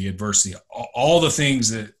the adversity, all the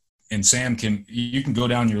things that, and Sam you can go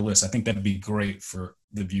down your list. I think that'd be great for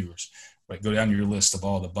the viewers, right? Go down your list of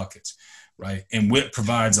all the buckets, right? And Whit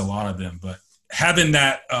provides a lot of them, but having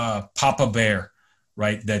that Papa Bear,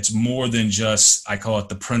 right? That's more than just, I call it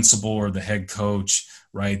the principal or the head coach,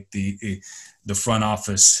 right? The front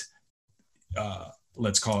office,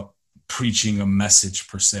 let's call it preaching a message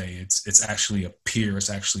per se. It's actually a peer. It's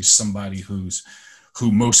actually somebody who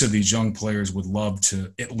most of these young players would love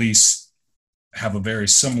to at least have a very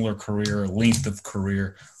similar career, length of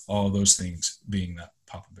career, all of those things being that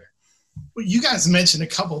Papa Bear. Well, you guys mentioned a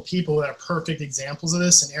couple of people that are perfect examples of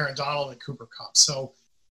this, and Aaron Donald and Cooper Kupp. So,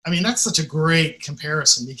 I mean, that's such a great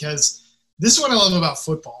comparison, because this is what I love about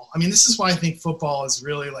football. I mean, this is why I think football is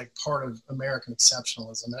really like part of American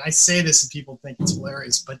exceptionalism. And I say this and people think it's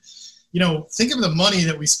hilarious, but, think of the money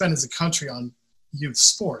that we spend as a country on youth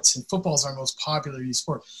sports, and football is our most popular youth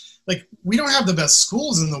sport. Like, we don't have the best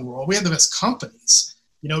schools in the world. We have the best companies,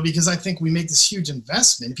 because I think we make this huge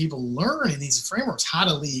investment. People learn in these frameworks how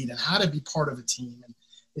to lead and how to be part of a team. And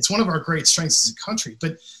it's one of our great strengths as a country.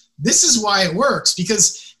 But this is why it works,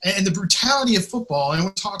 because, and the brutality of football,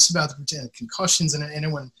 everyone talks about the concussions and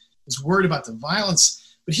anyone is worried about the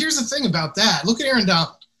violence. But here's the thing about that. Look at Aaron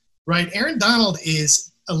Donald, right? Aaron Donald is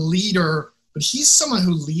a leader, but he's someone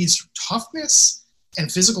who leads through toughness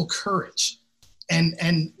and physical courage. And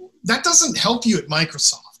that doesn't help you at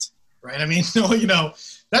Microsoft, right? I mean,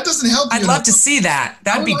 that doesn't help you. I'd love to see that.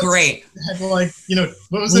 That'd be great. What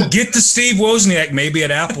was it? Get the Steve Wozniak maybe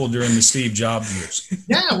at Apple during the Steve Jobs years.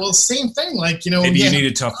 Yeah, well, same thing. Like, maybe you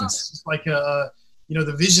needed toughness. Like, the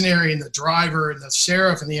visionary and the driver and the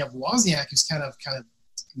sheriff, and then you have Wozniak, who's kind of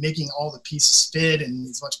making all the pieces fit, and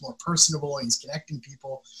he's much more personable, and he's connecting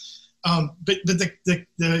people. But the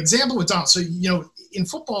example with Donald, so, in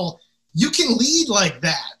football, you can lead like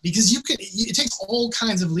that, because it takes all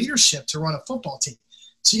kinds of leadership to run a football team.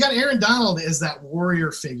 So you got Aaron Donald as that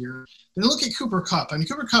warrior figure. Then look at Cooper Kupp. I mean,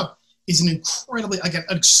 Cooper Kupp is an incredibly, an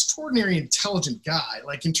extraordinary intelligent guy.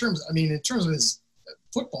 Like, in terms of his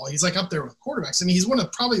football, he's like up there with quarterbacks. I mean, he's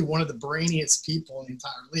probably one of the brainiest people in the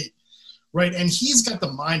entire league, right? And he's got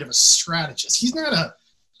the mind of a strategist. He's not a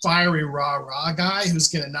fiery rah-rah guy who's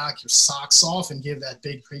going to knock your socks off and give that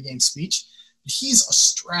big pregame speech. He's a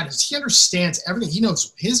strategist. He understands everything. He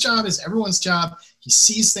knows his job is everyone's job. He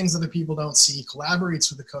sees things other people don't see. He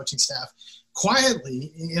collaborates with the coaching staff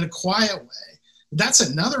quietly, in a quiet way. That's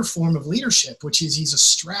another form of leadership, which is he's a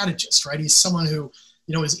strategist, right? He's someone who,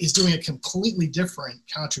 is doing a completely different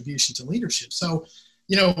contribution to leadership. So,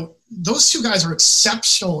 those two guys are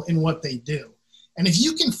exceptional in what they do. And if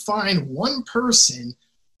you can find one person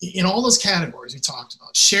in all those categories we talked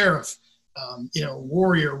about, sheriff,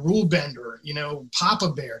 warrior, rule bender, Papa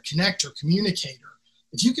Bear, connector, communicator.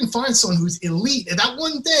 If you can find someone who's elite at that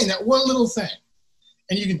one thing, that one little thing,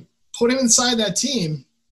 and you can put him inside that team,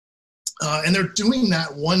 and they're doing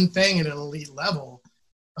that one thing at an elite level,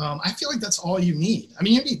 I feel like that's all you need. I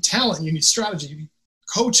mean, you need talent, you need strategy, you need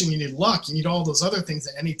coaching, you need luck, you need all those other things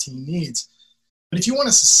that any team needs. But if you want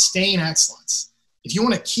to sustain excellence, if you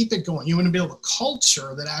want to keep it going, you want to build a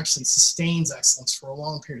culture that actually sustains excellence for a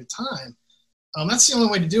long period of time, that's the only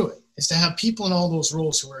way to do it, is to have people in all those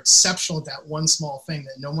roles who are exceptional at that one small thing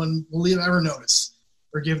that no one will ever notice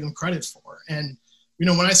or give them credit for. And,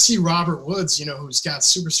 when I see Robert Woods, who's got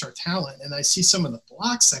superstar talent, and I see some of the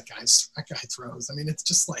blocks that guy throws, I mean, it's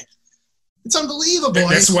just like, it's unbelievable.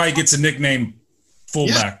 That's why he gets a nickname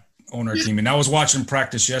fullback on our team. And I was watching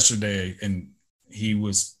practice yesterday, and he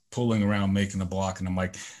was pulling around making a block, and I'm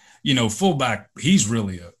like, fullback, he's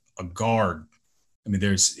really a guard. I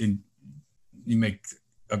mean, you make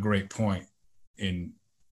a great point in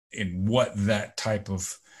what that type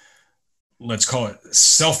of, let's call it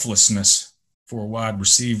selflessness for a wide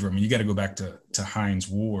receiver. I mean, you got to go back to Hines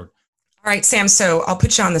Ward. All right, Sam, so I'll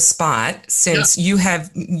put you on the spot, since you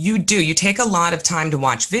take a lot of time to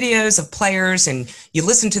watch videos of players and you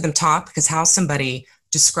listen to them talk, because how somebody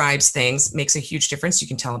describes things makes a huge difference. You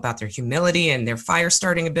can tell about their humility and their fire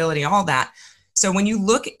starting ability, all that. So when you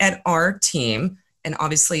look at our team, and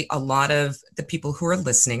obviously a lot of the people who are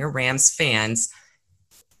listening are Rams fans,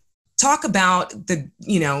 talk about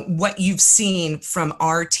what you've seen from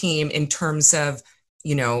our team in terms of,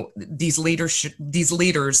 these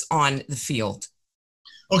leaders on the field.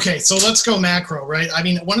 Okay, so let's go macro, right? I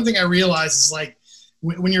mean, one thing I realize is like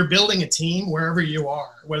when you're building a team, wherever you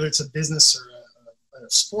are, whether it's a business or a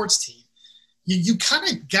sports team, you kind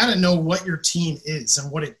of got to know what your team is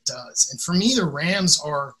and what it does. And for me, the Rams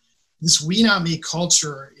are this we not me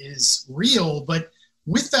culture is real, but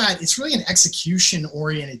with that, it's really an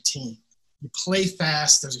execution-oriented team. You play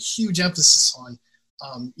fast. There's a huge emphasis on,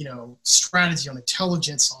 strategy, on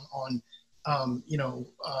intelligence, on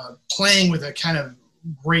playing with a kind of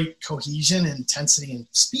great cohesion and intensity and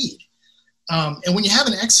speed. And when you have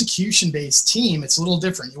an execution-based team, it's a little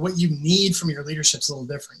different. What you need from your leadership is a little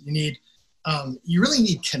different. You really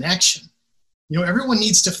need connection. Everyone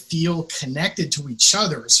needs to feel connected to each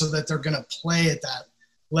other so that they're going to play at that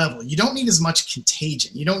level. You don't need as much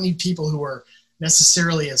contagion. You don't need people who are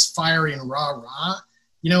necessarily as fiery and rah-rah,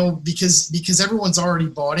 because everyone's already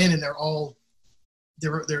bought in and they're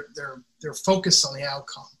focused on the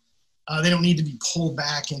outcome. They don't need to be pulled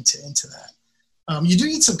back into that. You do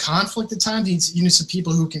need some conflict at times. You need some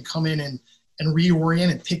people who can come in and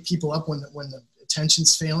reorient and pick people up when the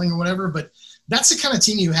attention's failing or whatever, but that's the kind of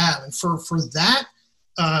team you have. And for that,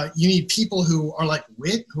 you need people who are like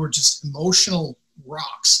Witt, who are just emotional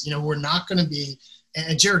rocks, who are not going to be,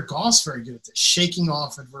 and Jared Goff's very good at this, shaking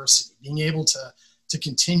off adversity, being able to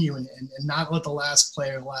continue and not let the last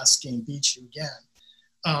play or the last game beat you again.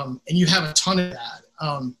 And you have a ton of that.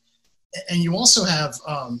 And you also have,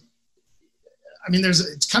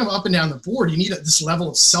 it's kind of up and down the board. You need this level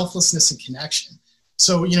of selflessness and connection.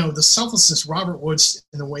 So, the selflessness, Robert Woods,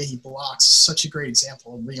 in the way he blocks, is such a great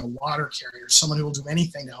example of being a water carrier, someone who will do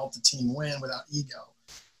anything to help the team win without ego.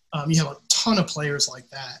 You have a ton of players like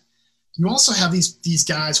that. You also have these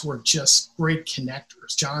guys who are just great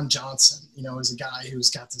connectors. John Johnson, is a guy who's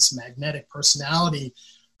got this magnetic personality,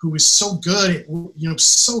 who is so good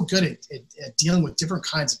at dealing with different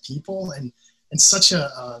kinds of people and such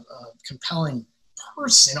a compelling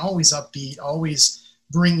person, always upbeat, always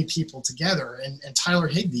bringing people together. And Tyler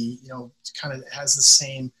Higbee, kind of has the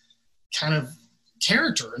same kind of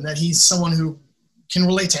character, in that he's someone who can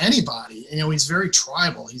relate to anybody. He's very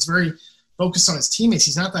tribal. He's very focused on his teammates.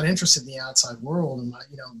 He's not that interested in the outside world and,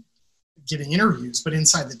 giving interviews, but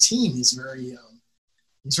inside the team, he's very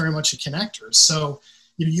much a connector. So,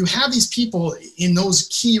 you have these people in those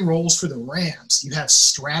key roles for the Rams. You have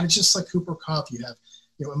strategists like Cooper Kupp. You have,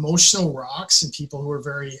 emotional rocks and people who are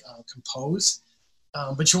very composed.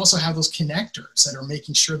 But you also have those connectors that are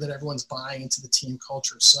making sure that everyone's buying into the team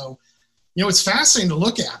culture. So, it's fascinating to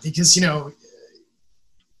look at because,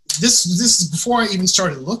 this is before I even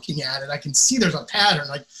started looking at it. I can see there's a pattern.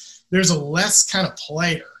 Like there's a less kind of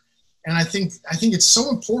player. And I think it's so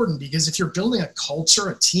important because if you're building a culture,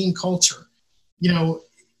 a team culture, you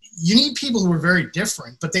need people who are very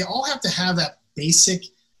different, but they all have to have that basic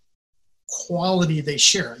quality they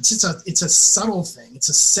share. It's a subtle thing. It's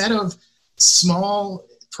a set of small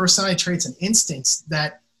personality traits and instincts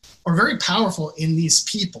that are very powerful in these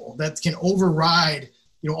people that can override,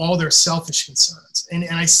 all their selfish concerns. And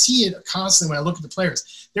I see it constantly when I look at the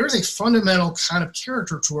players. There is a fundamental kind of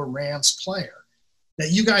character to a Rams player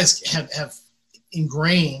that you guys have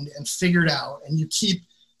ingrained and figured out, and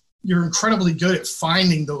you're incredibly good at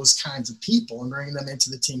finding those kinds of people and bringing them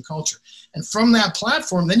into the team culture. And from that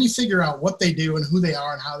platform, then you figure out what they do and who they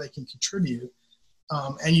are and how they can contribute.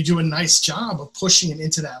 And you do a nice job of pushing it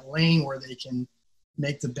into that lane where they can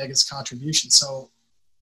make the biggest contribution. So,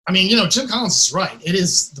 Jim Collins is right. It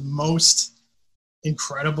is the most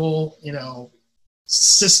incredible,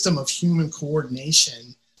 system of human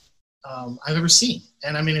coordination I've ever seen.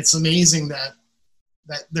 And it's amazing that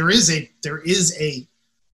there is a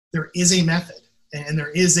method and there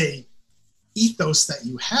is a ethos that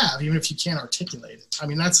you have, even if you can't articulate it.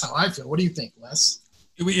 That's how I feel. What do you think, Wes?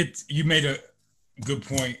 You made a good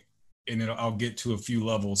point, and I'll get to a few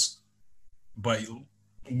levels, but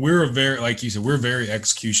we're like you said, we're a very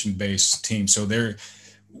execution-based team. So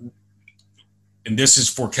and this is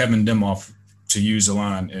for Kevin Demoff to use a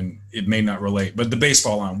line, and it may not relate, but the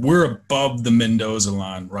baseball line, we're above the Mendoza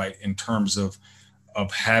line, right, in terms of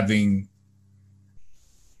having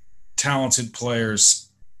talented players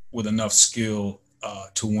with enough skill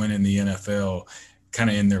to win in the NFL, kind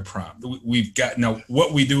of in their prime. We've got now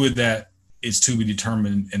what we do with that is to be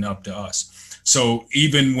determined and up to us. So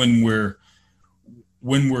even when we're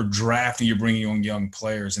drafting, you're bringing on young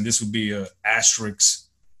players, and this would be a asterisk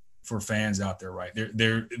for fans out there, right?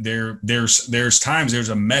 There's times there's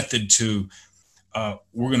a method to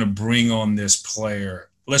we're going to bring on this player.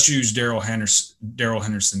 let's use Darrell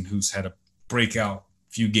Henderson, who's had a breakout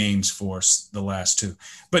few games for us the last two,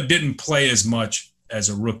 but didn't play as much as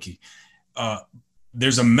a rookie.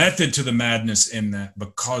 There's a method to the madness in that,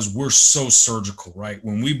 because we're so surgical, right?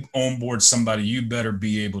 When we onboard somebody, you better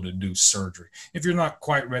be able to do surgery. If you're not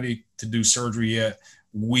quite ready to do surgery yet,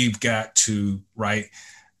 we've got to, right,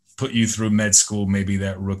 put you through med school, maybe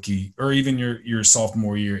that rookie or even your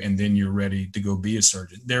sophomore year, and then you're ready to go be a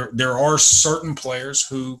surgeon. There are certain players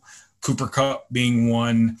who, Cooper Kupp being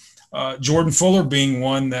one, Jordan Fuller being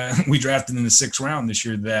one that we drafted in the 6th round this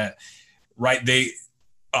year, that, right, they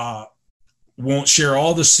won't share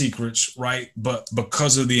all the secrets, right, but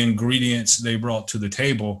because of the ingredients they brought to the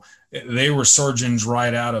table, they were surgeons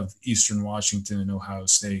right out of Eastern Washington and Ohio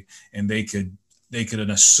State, and they could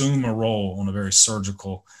assume a role on a very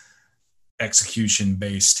surgical,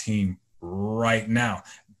 execution-based team right now.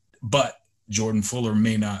 But Jordan Fuller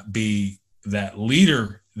may not be that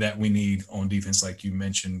leader that we need on defense, like you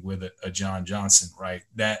mentioned with a John Johnson, right?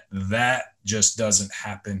 That just doesn't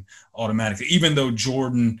happen automatically, even though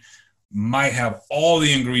Jordan might have all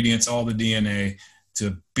the ingredients, all the DNA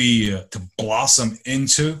to blossom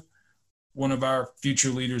into one of our future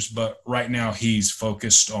leaders. But right now he's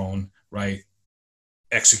focused on, right,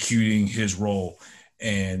 executing his role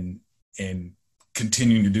and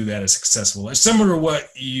continuing to do that as successful. It's similar to what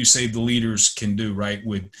you say the leaders can do, right,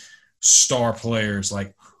 with star players.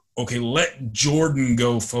 Like, okay, let Jordan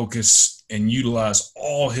go focus and utilize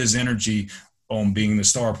all his energy on being the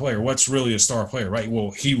star player. What's really a star player, right?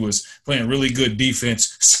 Well, he was playing really good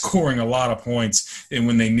defense, scoring a lot of points, and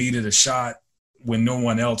when they needed a shot, when no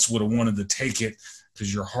one else would have wanted to take it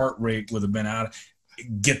because your heart rate would have been out,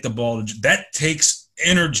 get the ball. That takes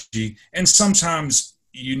energy, and sometimes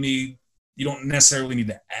you don't necessarily need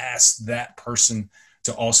to ask that person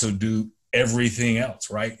to also do everything else,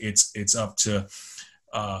 right? It's up to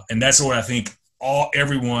and that's what I think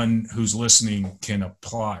everyone who's listening can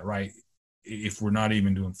apply, right? If we're not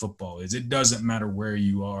even doing football, is it doesn't matter where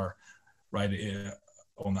you are, right,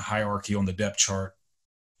 on the hierarchy, on the depth chart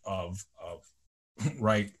of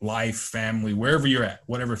right, life, family, wherever you're at,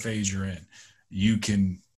 whatever phase you're in, you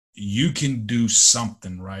can do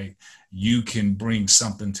something, right? You can bring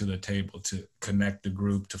something to the table to connect the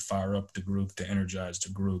group, to fire up the group, to energize the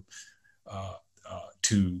group,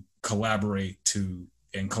 to collaborate,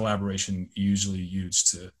 and collaboration usually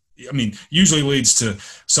leads to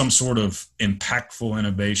some sort of impactful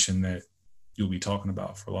innovation that you'll be talking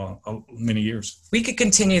about for many years. We could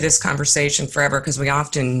continue this conversation forever because we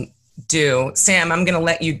often do. Sam, I'm going to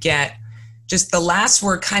let you get just the last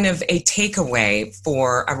word, kind of a takeaway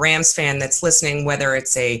for a Rams fan that's listening, whether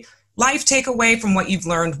it's a life takeaway from what you've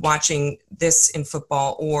learned watching this in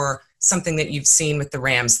football or something that you've seen with the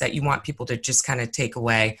Rams that you want people to just kind of take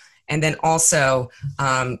away. And then also,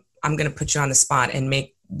 I'm going to put you on the spot and we're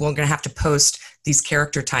going to have to post these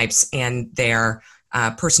character types and their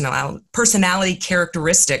personality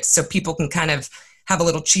characteristics so people can kind of have a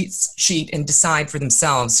little cheat sheet and decide for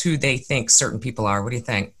themselves who they think certain people are. What do you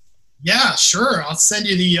think? Yeah, sure. I'll send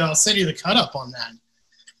you the cut up on that.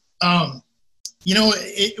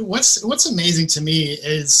 What's amazing to me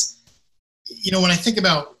is, when I think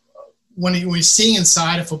about when you're seeing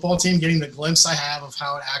inside a football team, getting the glimpse I have of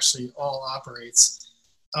how it actually all operates.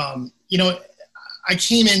 I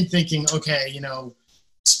came in thinking, okay,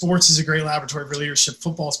 sports is a great laboratory for leadership.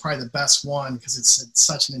 Football is probably the best one because it's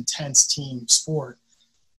such an intense team sport.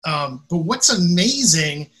 But what's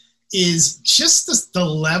amazing is just the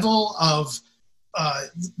level of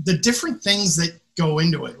the different things that go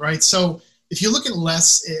into it, right? So if you look at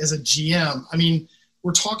Les as a GM, I mean,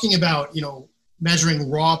 we're talking about, measuring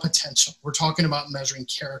raw potential. We're talking about measuring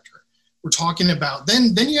character. We're talking about,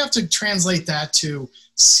 then you have to translate that to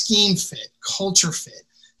scheme fit, culture fit.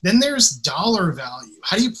 Then there's dollar value.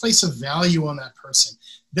 How do you place a value on that person?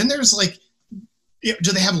 Then there's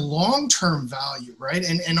do they have long-term value, right?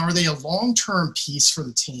 And are they a long-term piece for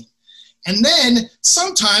the team? And then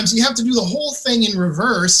sometimes you have to do the whole thing in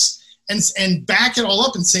reverse and back it all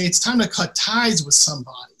up and say, it's time to cut ties with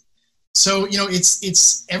somebody. So,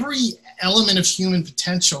 it's every element of human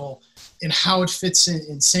potential and how it fits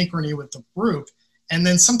in synchrony with the group. And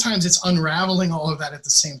then sometimes it's unraveling all of that at the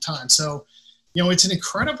same time. So,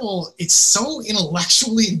 it's so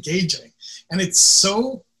intellectually engaging and it's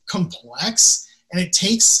so complex, and it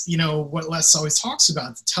takes, what Les always talks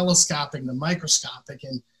about, the telescopic, the microscopic,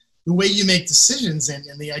 and the way you make decisions and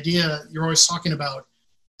the idea you're always talking about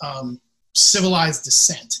civilized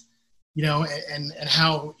dissent, and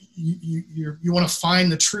how you want to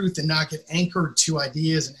find the truth and not get anchored to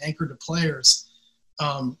ideas and anchored to players,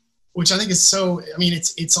 which I think is so,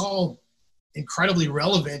 it's all incredibly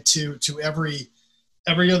relevant to every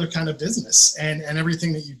other kind of business and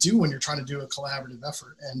everything that you do when you're trying to do a collaborative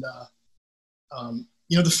effort. And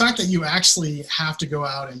the fact that you actually have to go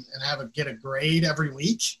out and get a grade every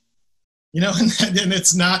week, and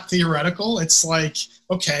it's not theoretical. It's like,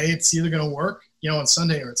 okay, it's either going to work, on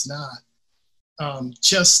Sunday or it's not.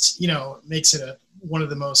 Makes it one of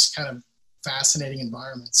the most kind of fascinating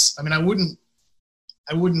environments. I mean, I wouldn't,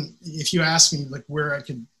 if you asked me like where I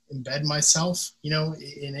could embed myself, in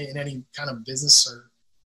any kind of business or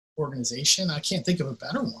organization, I can't think of a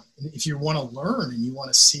better one. If you want to learn and you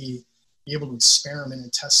want to be able to experiment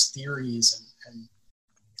and test theories and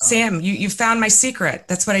Sam, you found my secret.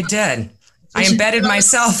 That's what I did. I embedded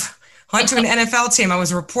myself onto an NFL team. I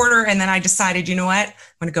was a reporter, and then I decided, you know what? I'm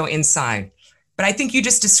going to go inside. But I think you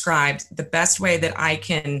just described the best way that I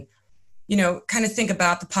can, kind of think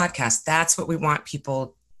about the podcast. That's what we want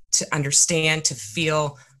people to understand, to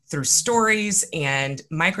feel through stories and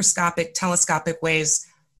microscopic, telescopic ways,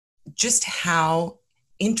 just how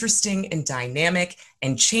interesting and dynamic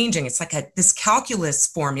and changing. It's like this calculus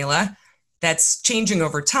formula that's changing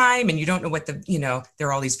over time, and you don't know what there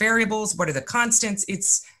are all these variables. What are the constants?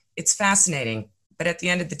 It's fascinating. But at the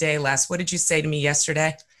end of the day, Les, what did you say to me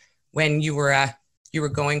yesterday when you were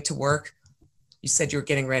going to work? You said you were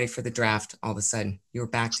getting ready for the draft. All of a sudden, you were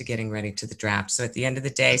back to getting ready to the draft. So at the end of the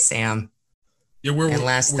day, Sam, we got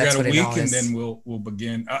a week, and then we'll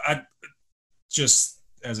begin. I just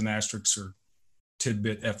as an asterisk or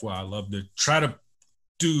tidbit, FYI, I love to try to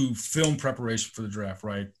do film preparation for the draft,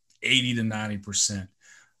 right? 80 to 90%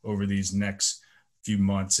 over these next few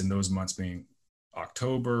months, and those months being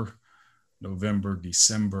October, November,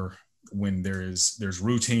 December, when there's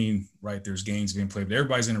routine, right? There's games being played, but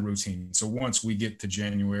everybody's in a routine. So once we get to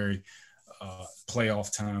January,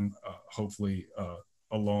 playoff time, hopefully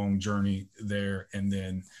a long journey there, and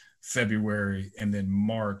then February, and then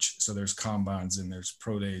March. So there's combines and there's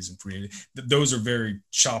pro days and free agency. Those are very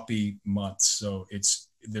choppy months. So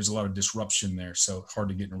there's a lot of disruption there. So hard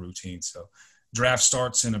to get in a routine. So draft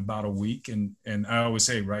starts in about a week. And I always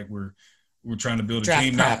say, right, we're trying to build a draft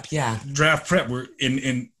team. Prep, yeah. Draft prep. We're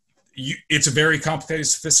it's a very complicated,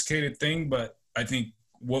 sophisticated thing, but I think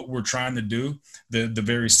what we're trying to do, the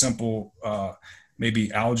very simple,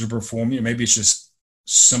 maybe algebra formula, maybe it's just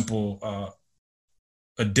simple,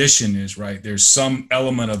 addition is right. There's some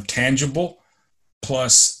element of tangible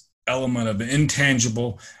plus element of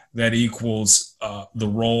intangible that equals the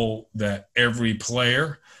role that every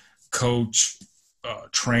player, coach,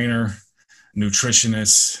 trainer,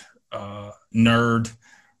 nutritionist, nerd,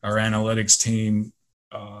 our analytics team,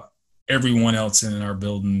 everyone else in our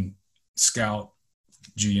building, scout,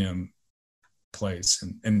 GM plays.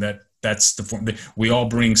 And that's the form. We all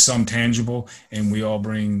bring some tangible and we all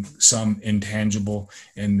bring some intangible.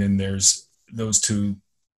 And then there's those two,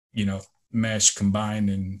 mesh combined,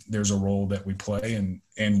 and there's a role that we play.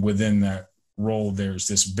 And within that role, there's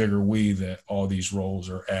this bigger we that all these roles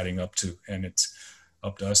are adding up to. And it's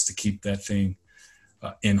up to us to keep that thing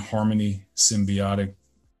in harmony, symbiotic,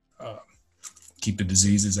 keep the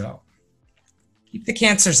diseases out. Keep the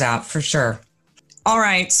cancers out, for sure. All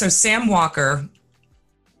right. So Sam Walker,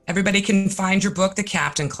 everybody can find your book, The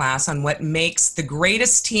Captain Class, on what makes the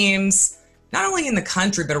greatest teams, not only in the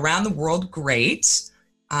country, but around the world, great,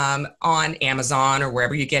 on Amazon or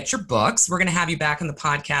wherever you get your books. We're going to have you back on the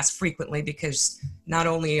podcast frequently because not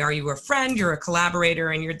only are you a friend, you're a collaborator,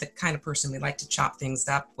 and you're the kind of person we like to chop things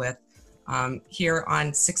up with here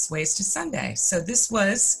on 6 Ways to Sunday. So this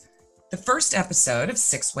was the first episode of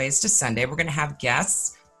 6 Ways to Sunday. We're going to have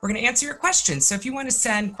guests. We're going to answer your questions. So if you want to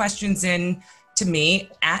send questions in to me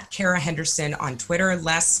at Kara Henderson on Twitter.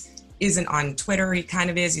 Les isn't on Twitter. He kind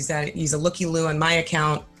of is. He's a looky-loo on my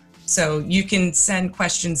account. So you can send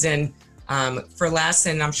questions in for Les.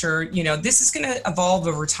 And I'm sure, this is going to evolve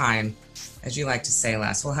over time, as you like to say,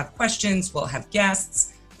 Les. We'll have questions. We'll have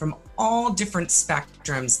guests from all different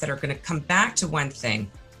spectrums that are going to come back to one thing,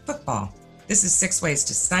 football. This is 6 Ways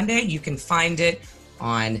to Sunday. You can find it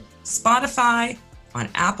on Spotify, on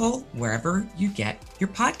Apple, wherever you get your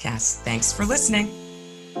podcasts. Thanks for listening.